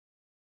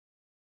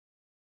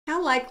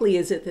How likely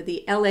is it that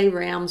the LA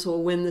Rams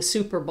will win the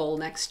Super Bowl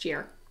next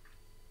year?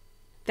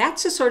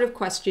 That's the sort of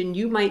question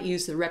you might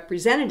use the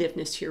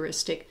representativeness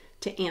heuristic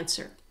to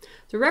answer.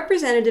 The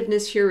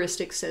representativeness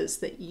heuristic says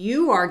that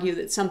you argue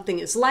that something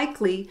is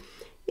likely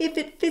if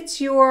it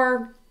fits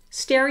your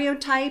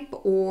stereotype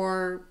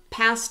or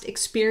past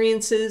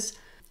experiences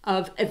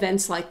of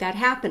events like that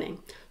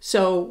happening.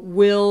 So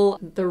will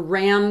the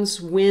Rams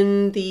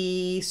win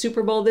the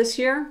Super Bowl this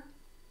year?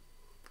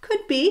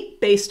 Could be,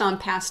 based on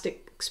past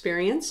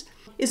experience.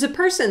 Is a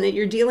person that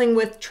you're dealing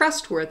with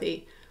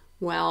trustworthy?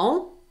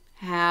 Well,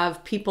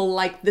 have people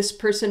like this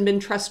person been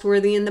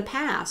trustworthy in the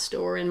past?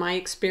 Or in my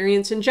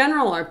experience in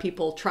general, are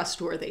people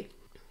trustworthy?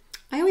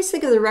 I always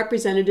think of the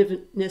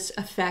representativeness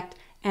effect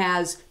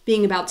as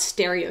being about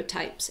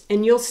stereotypes.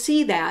 And you'll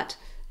see that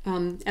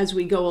as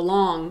we go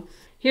along.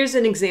 Here's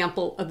an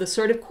example of the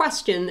sort of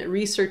question that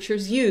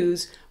researchers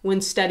use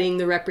when studying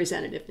the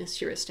representativeness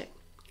heuristic.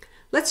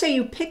 Let's say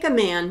you pick a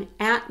man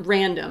at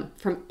random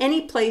from any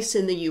place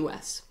in the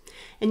US,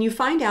 and you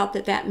find out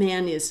that that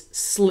man is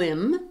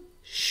slim,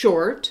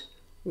 short,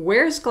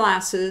 wears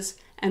glasses,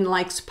 and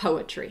likes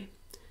poetry.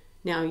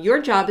 Now,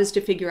 your job is to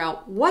figure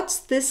out what's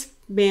this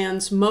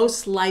man's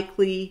most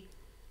likely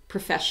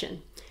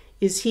profession.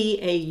 Is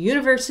he a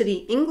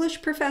university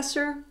English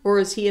professor or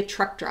is he a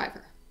truck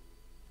driver?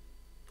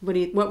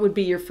 What would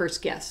be your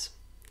first guess?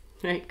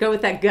 Right? Go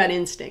with that gut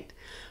instinct.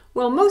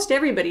 Well, most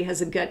everybody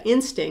has a gut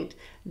instinct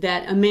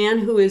that a man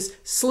who is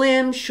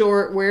slim,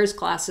 short, wears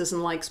glasses,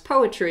 and likes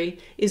poetry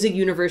is a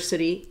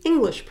university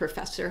English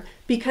professor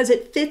because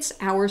it fits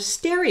our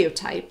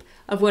stereotype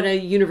of what a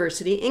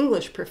university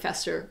English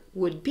professor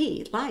would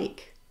be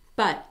like.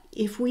 But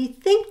if we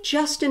think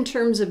just in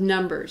terms of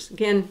numbers,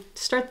 again,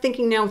 start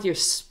thinking now with your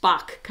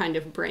Spock kind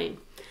of brain.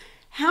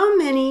 How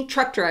many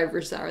truck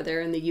drivers are there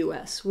in the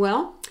US?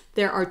 Well,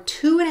 there are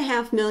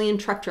 2.5 million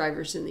truck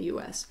drivers in the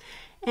US.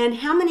 And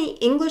how many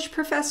English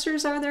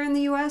professors are there in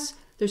the US?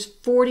 There's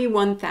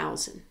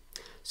 41,000.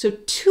 So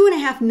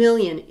 2.5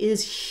 million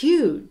is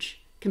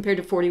huge compared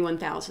to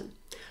 41,000.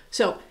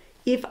 So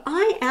if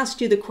I asked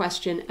you the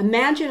question,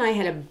 imagine I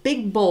had a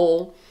big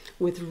bowl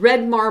with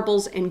red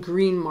marbles and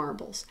green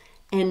marbles.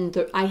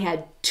 And I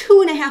had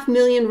 2.5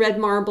 million red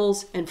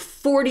marbles and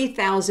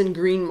 40,000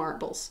 green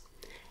marbles.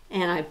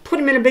 And I put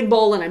them in a big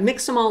bowl and I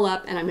mix them all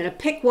up and I'm going to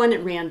pick one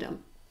at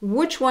random.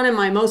 Which one am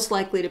I most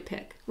likely to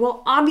pick?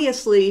 Well,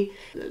 obviously,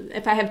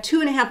 if I have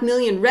 2.5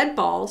 million red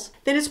balls,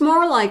 then it's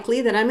more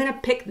likely that I'm going to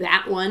pick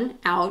that one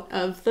out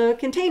of the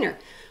container.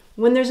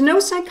 When there's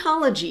no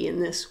psychology in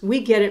this, we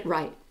get it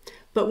right.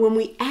 But when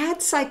we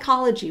add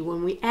psychology,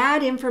 when we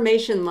add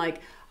information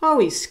like, oh,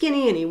 he's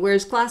skinny and he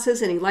wears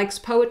glasses and he likes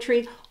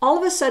poetry, all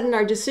of a sudden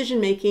our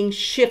decision-making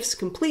shifts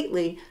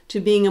completely to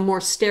being a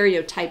more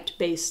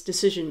stereotyped-based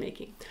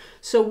decision-making.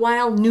 So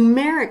while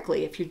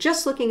numerically, if you're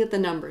just looking at the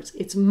numbers,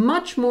 it's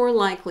much more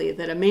likely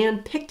that a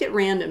man picked at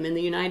random in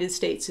the United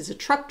States is a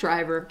truck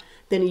driver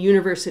than a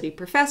university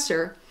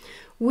professor,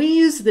 we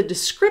use the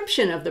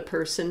description of the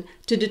person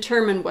to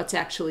determine what's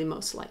actually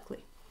most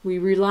likely. We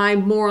rely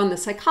more on the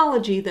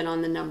psychology than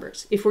on the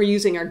numbers if we're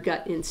using our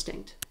gut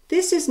instinct.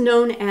 This is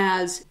known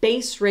as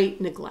base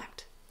rate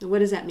neglect. Now, what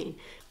does that mean?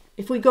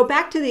 If we go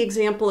back to the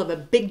example of a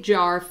big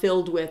jar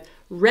filled with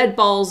red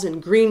balls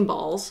and green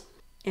balls,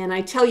 and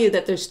I tell you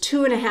that there's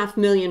 2.5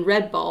 million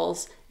red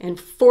balls and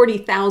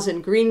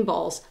 40,000 green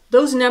balls,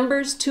 those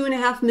numbers,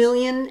 2.5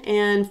 million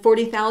and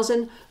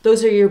 40,000,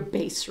 those are your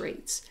base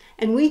rates.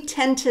 And we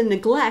tend to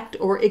neglect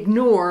or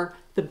ignore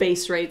the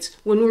base rates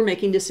when we're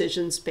making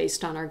decisions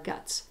based on our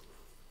guts.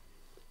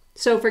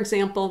 So for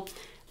example,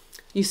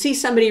 you see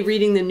somebody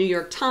reading the New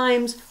York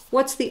Times,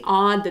 what's the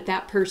odd that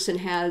that person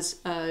has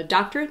a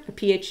doctorate, a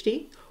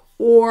PhD?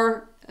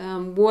 Or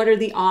what are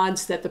the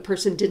odds that the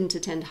person didn't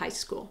attend high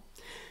school?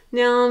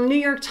 Now, New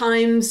York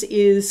Times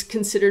is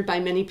considered by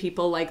many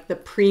people like the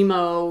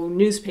primo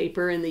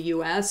newspaper in the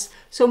US.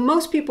 So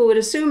most people would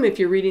assume if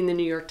you're reading the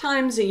New York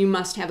Times that you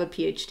must have a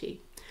PhD.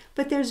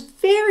 But there's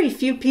very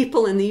few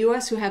people in the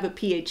US who have a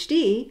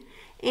PhD,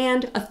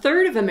 and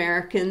 1/3 of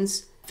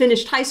Americans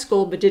finished high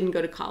school but didn't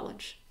go to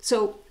college.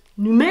 So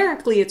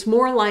numerically, it's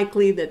more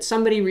likely that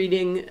somebody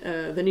reading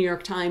the New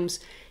York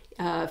Times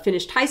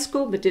finished high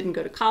school but didn't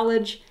go to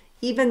college,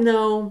 even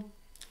though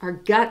our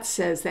gut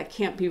says that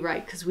can't be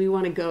right because we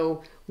want to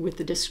go with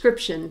the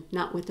description,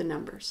 not with the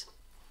numbers.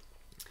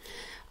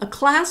 A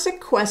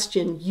classic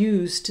question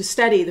used to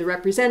study the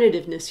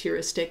representativeness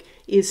heuristic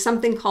is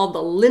something called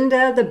the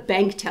Linda the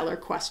bank teller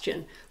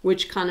question,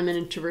 which Kahneman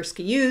and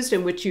Tversky used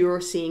and which you're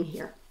seeing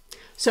here.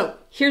 So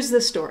here's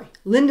the story.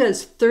 Linda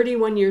is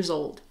 31 years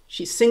old.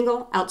 She's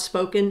single,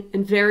 outspoken,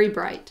 and very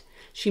bright.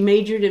 She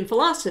majored in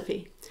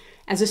philosophy.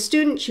 As a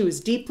student, she was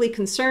deeply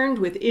concerned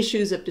with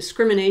issues of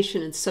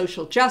discrimination and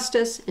social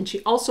justice, and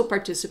she also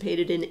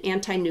participated in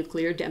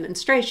anti-nuclear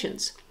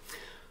demonstrations.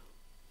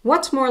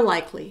 What's more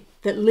likely,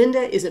 that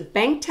Linda is a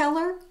bank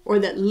teller or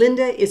that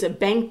Linda is a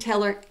bank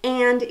teller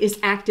and is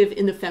active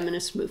in the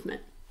feminist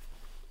movement?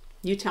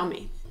 You tell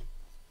me.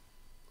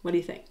 What do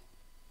you think?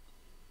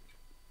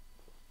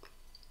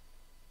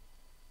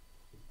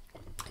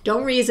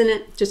 Don't reason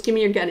it, just give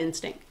me your gut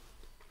instinct.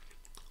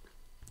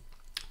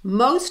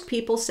 Most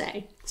people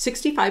say,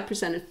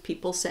 65% of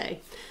people say,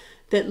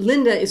 that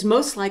Linda is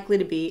most likely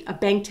to be a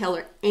bank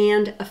teller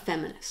and a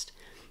feminist.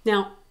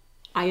 Now,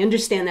 I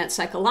understand that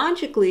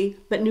psychologically,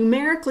 but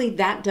numerically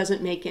that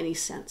doesn't make any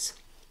sense.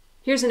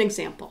 Here's an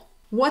example.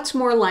 What's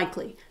more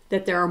likely,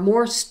 that there are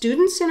more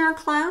students in our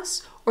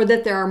class or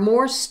that there are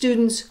more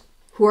students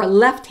who are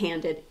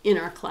left-handed in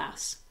our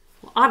class?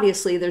 Well,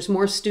 obviously, there's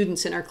more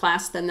students in our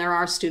class than there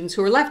are students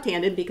who are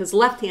left-handed because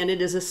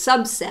left-handed is a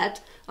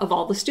subset of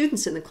all the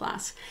students in the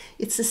class.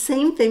 It's the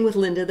same thing with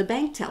Linda the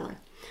bank teller.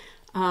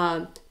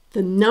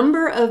 The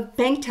number of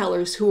bank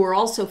tellers who are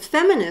also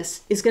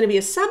feminists is going to be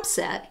a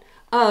subset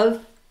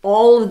of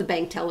all of the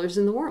bank tellers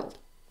in the world,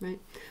 right?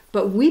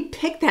 But we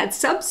pick that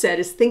subset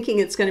as thinking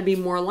it's going to be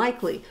more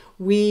likely.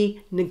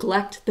 We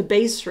neglect the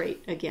base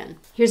rate again.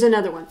 Here's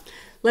another one.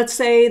 Let's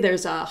say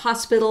there's a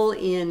hospital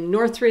in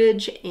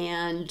Northridge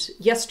and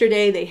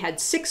yesterday they had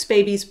 6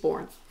 babies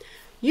born.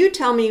 You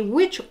tell me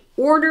which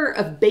order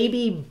of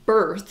baby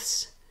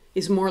births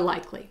is more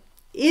likely.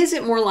 Is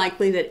it more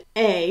likely that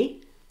A,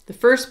 the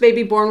first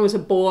baby born was a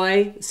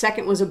boy, the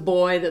second was a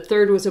boy, the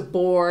third was a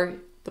boy,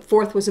 the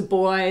fourth was a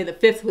boy, the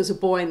fifth was a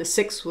boy, and the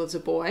sixth was a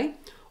boy?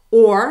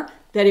 Or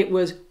that it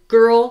was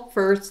girl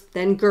first,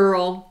 then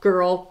girl,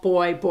 girl,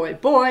 boy, boy,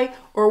 boy?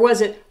 Or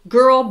was it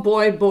girl,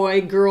 boy,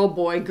 boy, girl,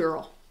 boy,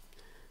 girl?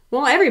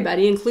 Well,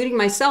 everybody, including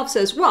myself,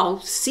 says, well,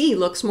 C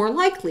looks more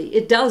likely.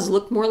 It does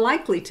look more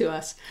likely to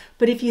us.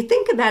 But if you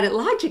think about it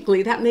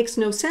logically, that makes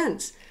no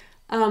sense.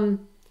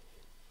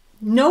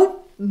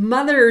 No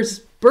mother's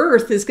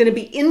birth is going to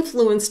be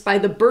influenced by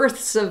the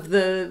births of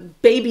the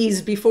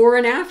babies before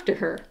and after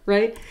her,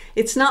 right?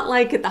 It's not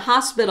like at the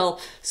hospital,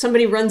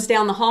 somebody runs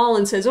down the hall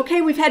and says,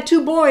 okay, we've had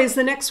 2 boys,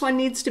 the next one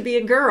needs to be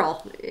a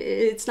girl.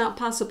 It's not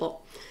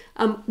possible.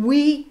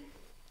 We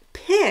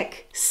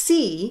pick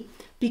C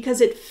because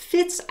it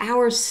fits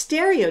our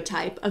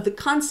stereotype of the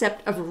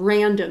concept of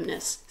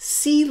randomness.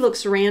 C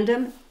looks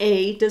random,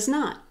 A does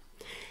not.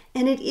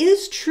 And it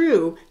is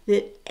true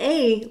that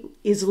A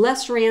is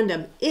less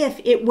random if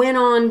it went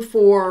on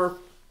for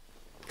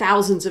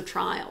thousands of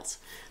trials.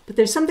 But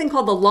there's something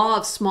called the law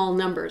of small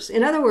numbers.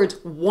 In other words,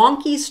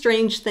 wonky,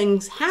 strange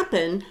things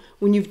happen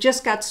when you've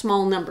just got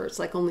small numbers,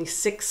 like only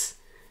 6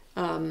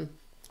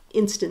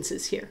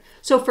 instances here.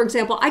 So for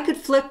example, I could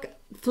flip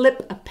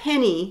a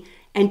penny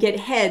and get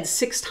heads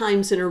 6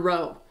 times in a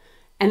row.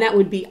 And that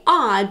would be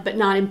odd, but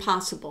not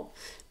impossible.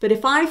 But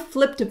if I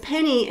flipped a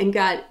penny and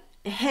got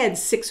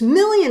heads 6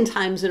 million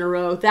times in a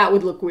row, that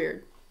would look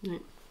weird.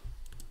 Right?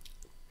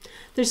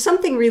 There's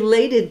something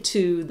related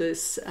to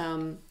this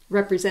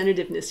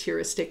representativeness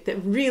heuristic that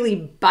really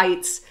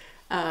bites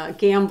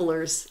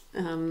gamblers.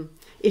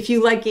 If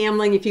you like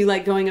gambling, if you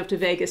like going up to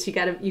Vegas, you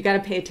gotta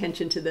pay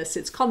attention to this.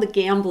 It's called the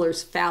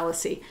gambler's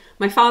fallacy.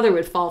 My father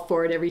would fall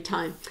for it every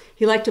time.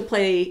 He liked to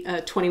play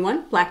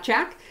 21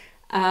 blackjack.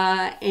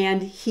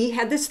 And he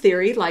had this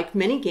theory, like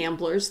many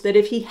gamblers, that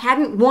if he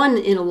hadn't won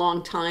in a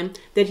long time,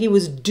 that he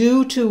was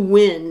due to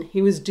win.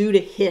 He was due to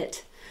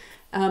hit.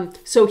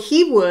 So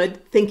he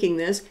would, thinking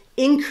this,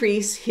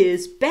 increase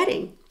his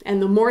betting.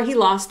 And the more he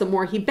lost, the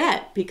more he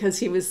bet, because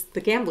he was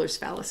the gambler's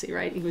fallacy,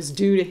 right? He was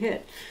due to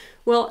hit.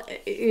 Well,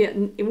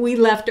 we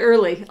left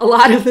early a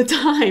lot of the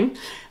time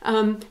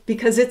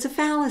because it's a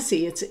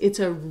fallacy. It's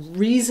a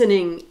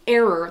reasoning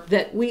error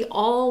that we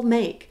all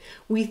make.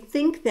 We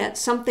think that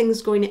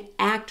something's going to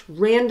act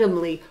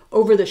randomly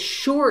over the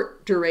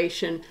short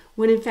duration,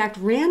 when in fact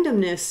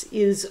randomness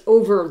is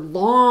over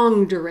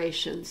long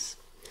durations.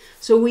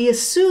 So we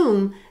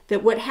assume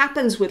that what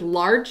happens with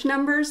large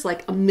numbers,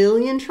 like 1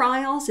 million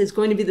trials, is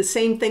going to be the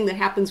same thing that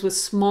happens with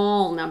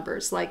small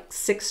numbers, like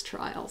 6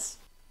 trials.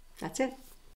 That's it.